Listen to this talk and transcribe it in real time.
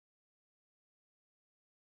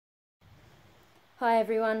Hi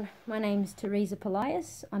everyone, my name's Teresa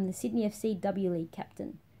Polias. I'm the Sydney FC W League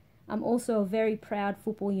captain. I'm also a very proud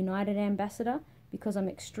Football United ambassador because I'm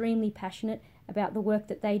extremely passionate about the work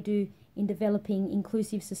that they do in developing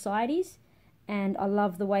inclusive societies, and I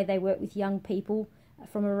love the way they work with young people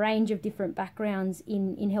from a range of different backgrounds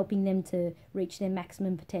in helping them to reach their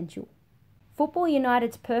maximum potential. Football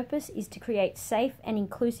United's purpose is to create safe and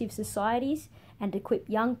inclusive societies and equip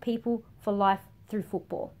young people for life through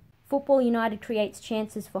football. Football United creates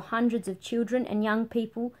chances for hundreds of children and young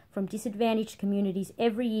people from disadvantaged communities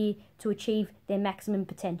every year to achieve their maximum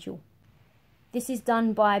potential. This is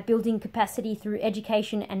done by building capacity through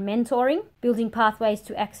education and mentoring, building pathways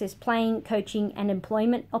to access playing, coaching and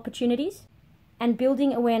employment opportunities, and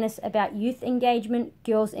building awareness about youth engagement,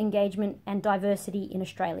 girls' engagement and diversity in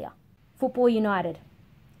Australia. Football United.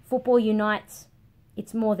 Football unites.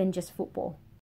 It's more than just football.